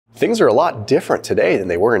things are a lot different today than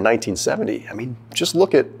they were in 1970. I mean, just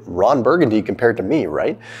look at Ron Burgundy compared to me,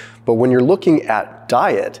 right? But when you're looking at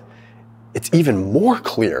diet, it's even more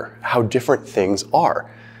clear how different things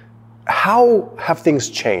are. How have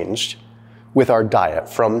things changed with our diet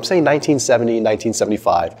from, say, 1970,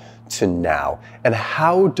 1975 to now? And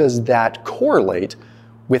how does that correlate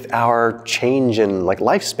with our change in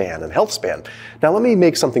lifespan and health span? Now, let me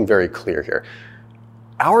make something very clear here.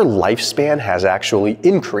 Our lifespan has actually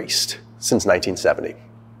increased since 1970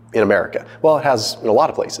 in America. Well, it has in a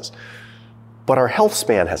lot of places, but our health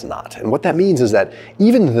span has not. And what that means is that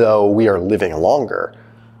even though we are living longer,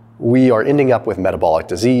 we are ending up with metabolic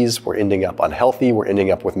disease, we're ending up unhealthy, we're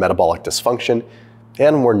ending up with metabolic dysfunction,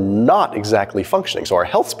 and we're not exactly functioning. So our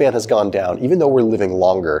health span has gone down even though we're living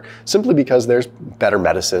longer, simply because there's better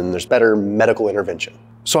medicine, there's better medical intervention.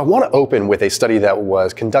 So I want to open with a study that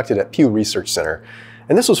was conducted at Pew Research Center.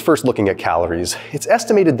 And this was first looking at calories. It's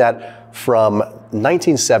estimated that from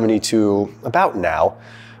 1970 to about now,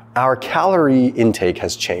 our calorie intake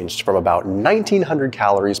has changed from about 1,900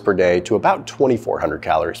 calories per day to about 2,400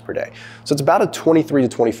 calories per day. So it's about a 23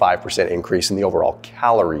 to 25% increase in the overall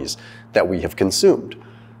calories that we have consumed.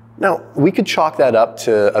 Now, we could chalk that up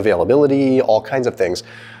to availability, all kinds of things.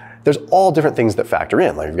 There's all different things that factor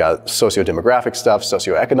in. Like you've got socio-demographic stuff,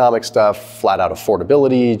 socioeconomic stuff, flat out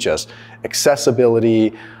affordability, just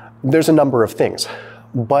accessibility. There's a number of things.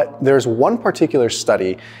 But there's one particular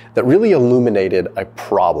study that really illuminated a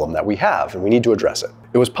problem that we have, and we need to address it.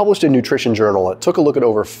 It was published in Nutrition Journal. It took a look at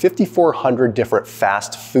over 5,400 different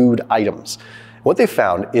fast food items. What they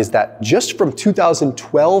found is that just from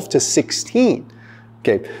 2012 to 16,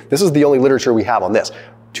 okay, this is the only literature we have on this,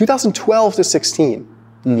 2012 to 16,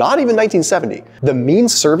 not even 1970, the mean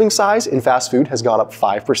serving size in fast food has gone up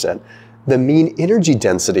 5%, the mean energy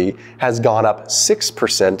density has gone up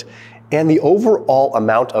 6%, and the overall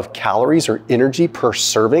amount of calories or energy per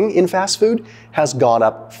serving in fast food has gone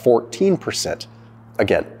up 14%.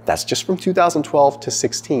 Again, that's just from 2012 to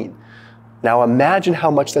 16. Now imagine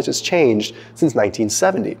how much that has changed since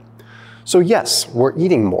 1970. So yes, we're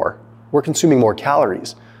eating more, we're consuming more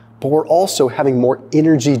calories, but we're also having more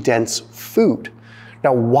energy-dense food.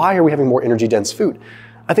 Now, why are we having more energy-dense food?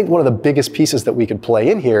 I think one of the biggest pieces that we could play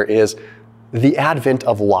in here is the advent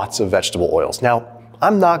of lots of vegetable oils. Now,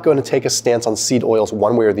 I'm not going to take a stance on seed oils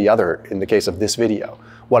one way or the other in the case of this video.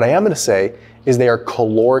 What I am going to say is they are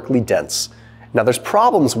calorically dense. Now, there's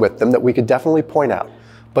problems with them that we could definitely point out,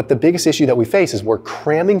 but the biggest issue that we face is we're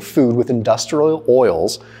cramming food with industrial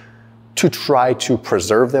oils to try to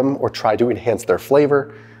preserve them or try to enhance their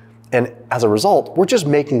flavor. And as a result, we're just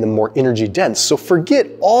making them more energy dense. So forget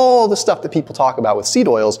all the stuff that people talk about with seed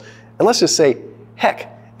oils, and let's just say,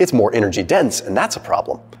 heck, it's more energy dense, and that's a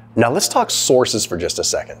problem. Now let's talk sources for just a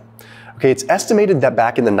second. Okay, it's estimated that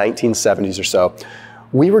back in the 1970s or so,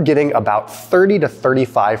 we were getting about 30 to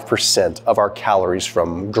 35% of our calories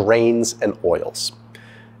from grains and oils.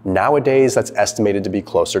 Nowadays, that's estimated to be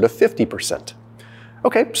closer to 50%.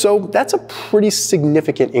 Okay, so that's a pretty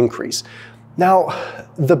significant increase. Now,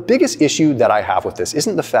 the biggest issue that I have with this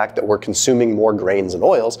isn't the fact that we're consuming more grains and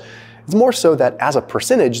oils. It's more so that as a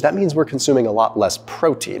percentage, that means we're consuming a lot less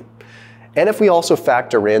protein. And if we also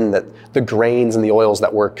factor in that the grains and the oils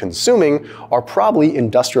that we're consuming are probably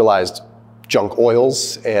industrialized junk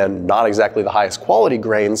oils and not exactly the highest quality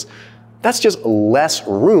grains, that's just less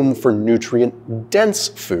room for nutrient-dense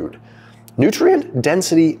food. Nutrient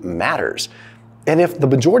density matters. And if the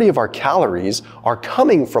majority of our calories are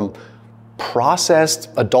coming from processed,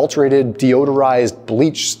 adulterated, deodorized,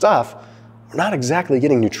 bleached stuff, we're not exactly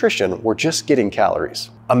getting nutrition, we're just getting calories.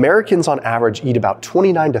 Americans on average eat about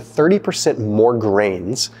 29 to 30% more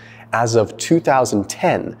grains as of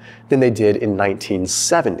 2010 than they did in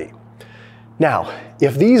 1970. Now,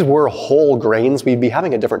 if these were whole grains, we'd be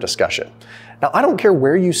having a different discussion. Now, I don't care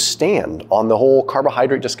where you stand on the whole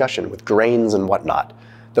carbohydrate discussion with grains and whatnot.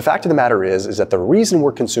 The fact of the matter is that the reason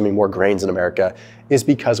we're consuming more grains in America is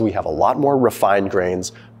because we have a lot more refined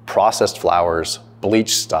grains, processed flours,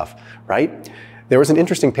 bleached stuff, right? There was an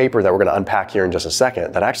interesting paper that we're going to unpack here in just a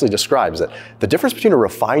second that actually describes that the difference between a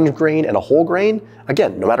refined grain and a whole grain,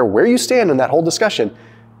 again, no matter where you stand in that whole discussion,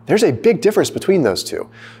 there's a big difference between those two.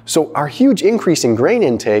 So our huge increase in grain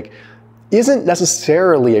intake isn't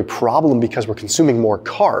necessarily a problem because we're consuming more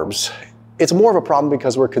carbs. It's more of a problem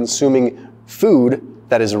because we're consuming food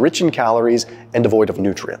that is rich in calories and devoid of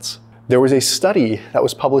nutrients. There was a study that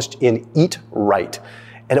was published in Eat Right,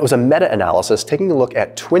 and it was a meta-analysis taking a look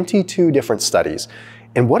at 22 different studies.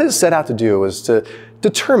 And what it set out to do was to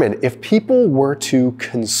determine if people were to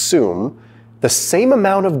consume the same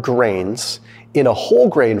amount of grains in a whole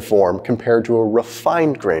grain form compared to a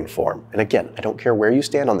refined grain form. And again, I don't care where you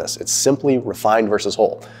stand on this, it's simply refined versus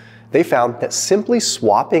whole. They found that simply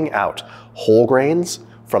swapping out whole grains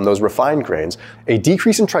from those refined grains, a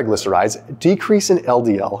decrease in triglycerides, decrease in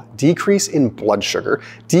LDL, decrease in blood sugar,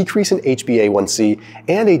 decrease in HbA1c,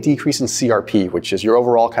 and a decrease in CRP, which is your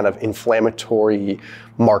overall kind of inflammatory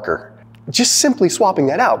marker. Just simply swapping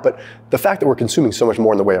that out, but the fact that we're consuming so much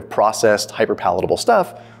more in the way of processed, hyperpalatable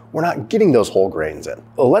stuff, we're not getting those whole grains in.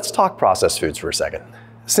 Well, let's talk processed foods for a second.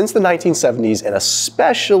 Since the 1970s, and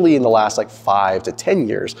especially in the last 5 to 10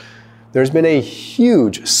 years, there's been a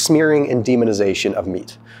huge smearing and demonization of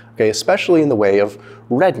meat, okay, especially in the way of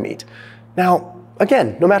red meat. Now,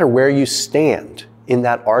 again, no matter where you stand in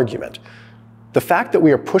that argument, the fact that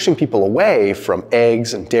we are pushing people away from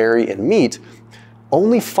eggs and dairy and meat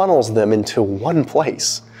only funnels them into one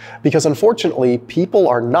place. Because unfortunately, people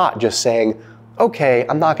are not just saying, okay,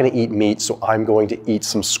 I'm not gonna eat meat, so I'm going to eat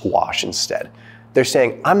some squash instead. They're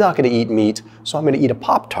saying, I'm not gonna eat meat, so I'm gonna eat a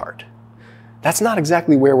Pop-Tart. That's not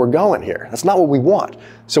exactly where we're going here. That's not what we want.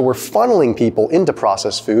 So we're funneling people into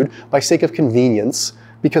processed food by sake of convenience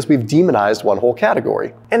because we've demonized one whole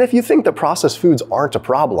category. And if you think that processed foods aren't a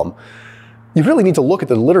problem, you really need to look at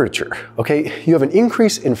the literature, okay? You have an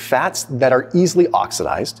increase in fats that are easily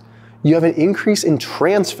oxidized. You have an increase in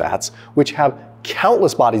trans fats, which have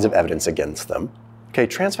countless bodies of evidence against them. Okay,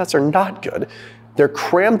 trans fats are not good. They're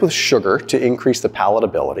crammed with sugar to increase the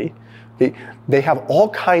palatability. They have all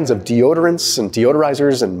kinds of deodorants and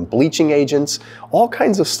deodorizers and bleaching agents, all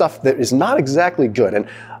kinds of stuff that is not exactly good. And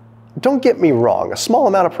don't get me wrong, a small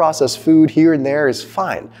amount of processed food here and there is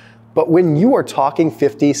fine. But when you are talking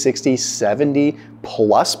 50, 60,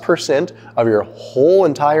 70+% of your whole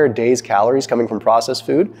entire day's calories coming from processed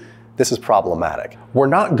food, this is problematic. We're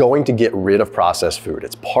not going to get rid of processed food.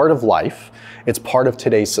 It's part of life. It's part of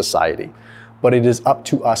today's society. But it is up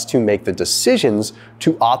to us to make the decisions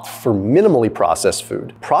to opt for minimally processed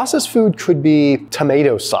food. Processed food could be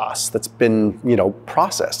tomato sauce that's been,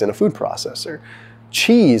 processed in a food processor.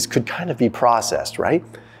 Cheese could kind of be processed, right?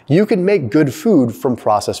 You can make good food from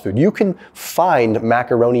processed food. You can find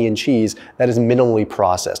macaroni and cheese that is minimally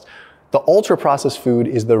processed. The ultra-processed food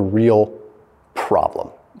is the real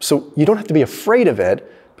problem. So you don't have to be afraid of it,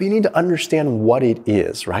 but you need to understand what it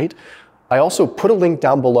is, right? I also put a link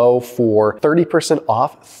down below for 30%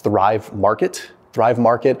 off Thrive Market. Thrive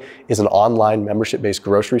Market is an online membership-based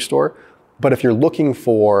grocery store. But if you're looking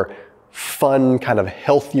for fun, kind of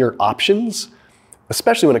healthier options,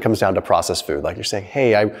 especially when it comes down to processed food, like you're saying,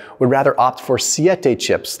 hey, I would rather opt for Siete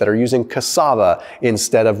chips that are using cassava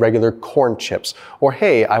instead of regular corn chips. Or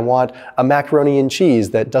hey, I want a macaroni and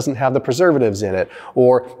cheese that doesn't have the preservatives in it.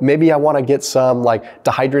 Or maybe I want to get some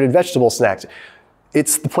dehydrated vegetable snacks.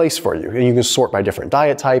 It's the place for you. And you can sort by different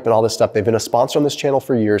diet type and all this stuff. They've been a sponsor on this channel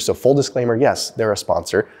for years. So full disclaimer, yes, they're a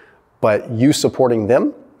sponsor, but you supporting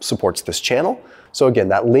them supports this channel. So again,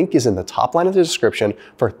 that link is in the top line of the description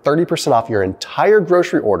for 30% off your entire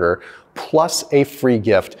grocery order, plus a free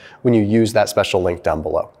gift when you use that special link down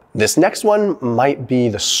below. This next one might be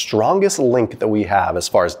the strongest link that we have as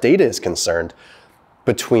far as data is concerned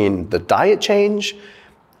between the diet change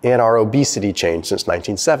and our obesity change since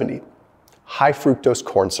 1970. High fructose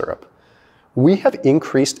corn syrup. We have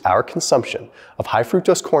increased our consumption of high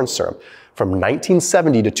fructose corn syrup from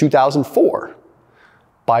 1970 to 2004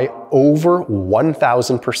 by over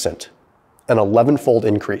 1,000%, an 11-fold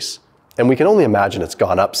increase. And we can only imagine it's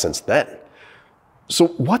gone up since then. So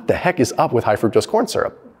what the heck is up with high fructose corn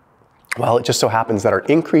syrup? Well, it just so happens that our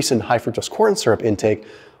increase in high fructose corn syrup intake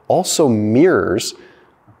also mirrors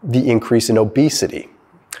the increase in obesity.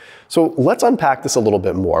 So let's unpack this a little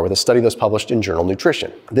bit more with a study that was published in Journal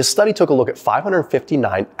Nutrition. This study took a look at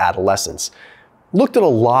 559 adolescents, looked at a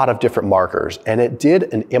lot of different markers, and it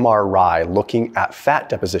did an MRI looking at fat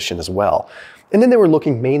deposition as well. And then they were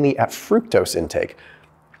looking mainly at fructose intake.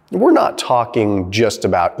 We're not talking just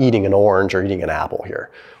about eating an orange or eating an apple here.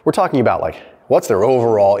 We're talking about what's their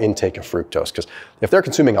overall intake of fructose? Because if they're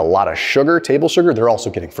consuming a lot of sugar, table sugar, they're also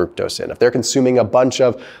getting fructose in. If they're consuming a bunch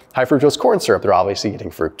of high fructose corn syrup, they're obviously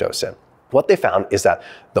getting fructose in. What they found is that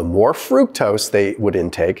the more fructose they would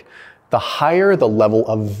intake, the higher the level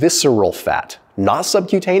of visceral fat, not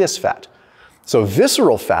subcutaneous fat. So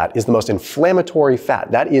visceral fat is the most inflammatory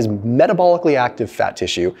fat. That is metabolically active fat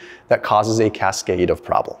tissue that causes a cascade of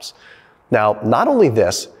problems. Now, not only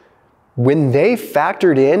this, when they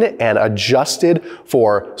factored in and adjusted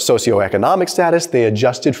for socioeconomic status, they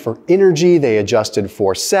adjusted for energy, they adjusted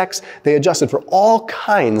for sex, they adjusted for all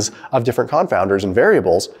kinds of different confounders and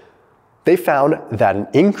variables, They found that an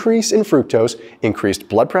increase in fructose increased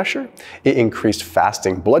blood pressure, it increased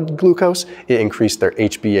fasting blood glucose, it increased their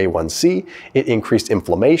HbA1c, it increased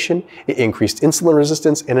inflammation, it increased insulin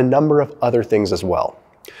resistance, and a number of other things as well.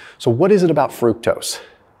 So what is it about fructose?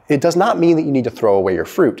 It does not mean that you need to throw away your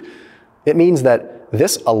fruit. It means that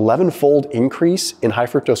this 11-fold increase in high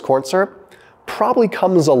fructose corn syrup probably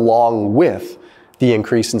comes along with the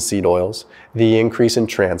increase in seed oils, the increase in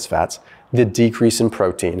trans fats, the decrease in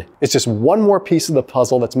protein. It's just one more piece of the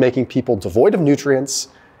puzzle that's making people devoid of nutrients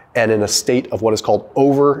and in a state of what is called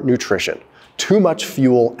overnutrition. Too much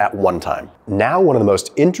fuel at one time. Now, one of the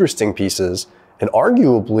most interesting pieces, and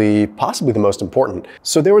arguably, possibly the most important.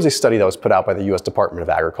 So there was a study that was put out by the US Department of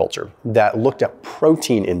Agriculture that looked at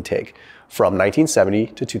protein intake from 1970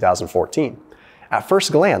 to 2014. At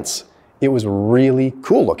first glance, it was really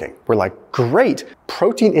cool looking. We're like, great,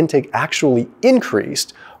 protein intake actually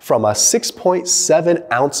increased from a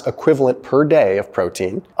 6.7 ounce equivalent per day of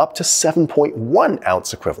protein up to 7.1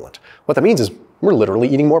 ounce equivalent. What that means is we're literally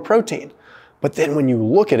eating more protein. But then when you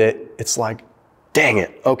look at it, it's like, dang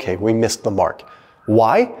it, okay, we missed the mark.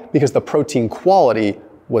 Why? Because the protein quality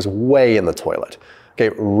was way in the toilet.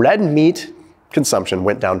 Okay, red meat consumption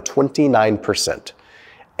went down 29%.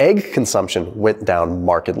 Egg consumption went down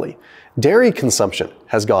markedly. Dairy consumption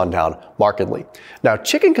has gone down markedly. Now,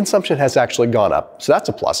 chicken consumption has actually gone up, so that's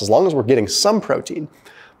a plus, as long as we're getting some protein.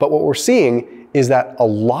 But what we're seeing is that a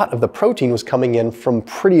lot of the protein was coming in from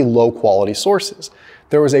pretty low quality sources.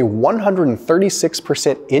 There was a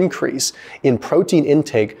 136% increase in protein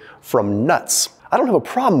intake from nuts. I don't have a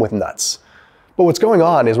problem with nuts. But what's going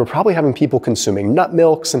on is we're probably having people consuming nut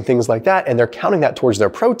milks and things like that, and they're counting that towards their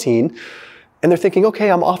protein, and they're thinking,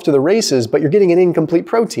 okay, I'm off to the races, but you're getting an incomplete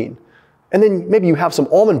protein. And then maybe you have some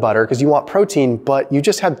almond butter because you want protein, but you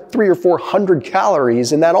just had 300 or 400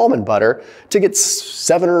 calories in that almond butter to get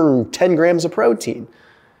 7 or 10 grams of protein.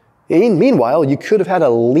 And meanwhile, you could have had a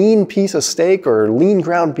lean piece of steak or lean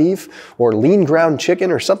ground beef or lean ground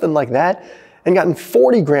chicken or something like that and gotten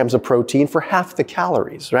 40 grams of protein for half the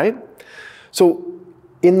calories, right? So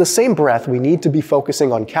in the same breath, we need to be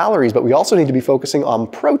focusing on calories, but we also need to be focusing on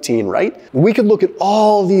protein, right? We could look at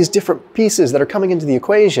all these different pieces that are coming into the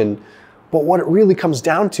equation, but what it really comes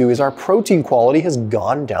down to is our protein quality has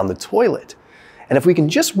gone down the toilet. And if we can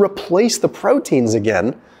just replace the proteins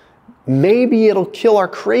again, maybe it'll kill our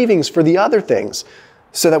cravings for the other things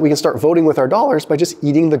so that we can start voting with our dollars by just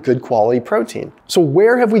eating the good quality protein. So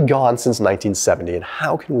where have we gone since 1970 and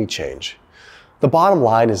how can we change? The bottom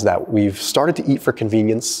line is that we've started to eat for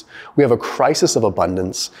convenience. We have a crisis of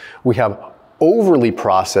abundance. We have overly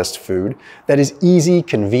processed food that is easy,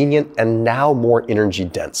 convenient, and now more energy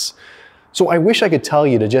dense. So I wish I could tell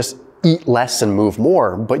you to just eat less and move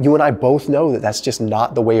more, but you and I both know that that's just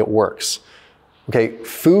not the way it works. Okay,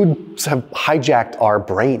 foods have hijacked our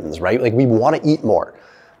brains, right? Like we want to eat more.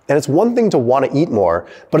 And it's one thing to want to eat more,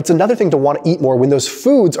 but it's another thing to want to eat more when those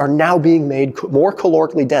foods are now being made more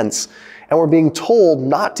calorically dense and we're being told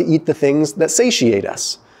not to eat the things that satiate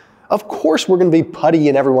us. Of course we're going to be putty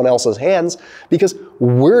in everyone else's hands because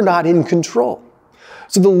we're not in control.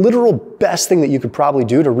 So the literal best thing that you could probably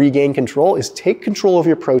do to regain control is take control of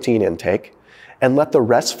your protein intake and let the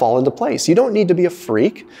rest fall into place. You don't need to be a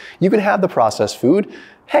freak. You can have the processed food.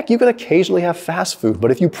 Heck, you can occasionally have fast food,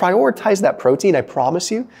 but if you prioritize that protein, I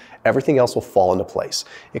promise you, everything else will fall into place.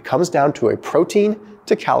 It comes down to a protein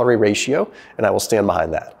to calorie ratio, and I will stand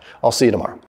behind that. I'll see you tomorrow.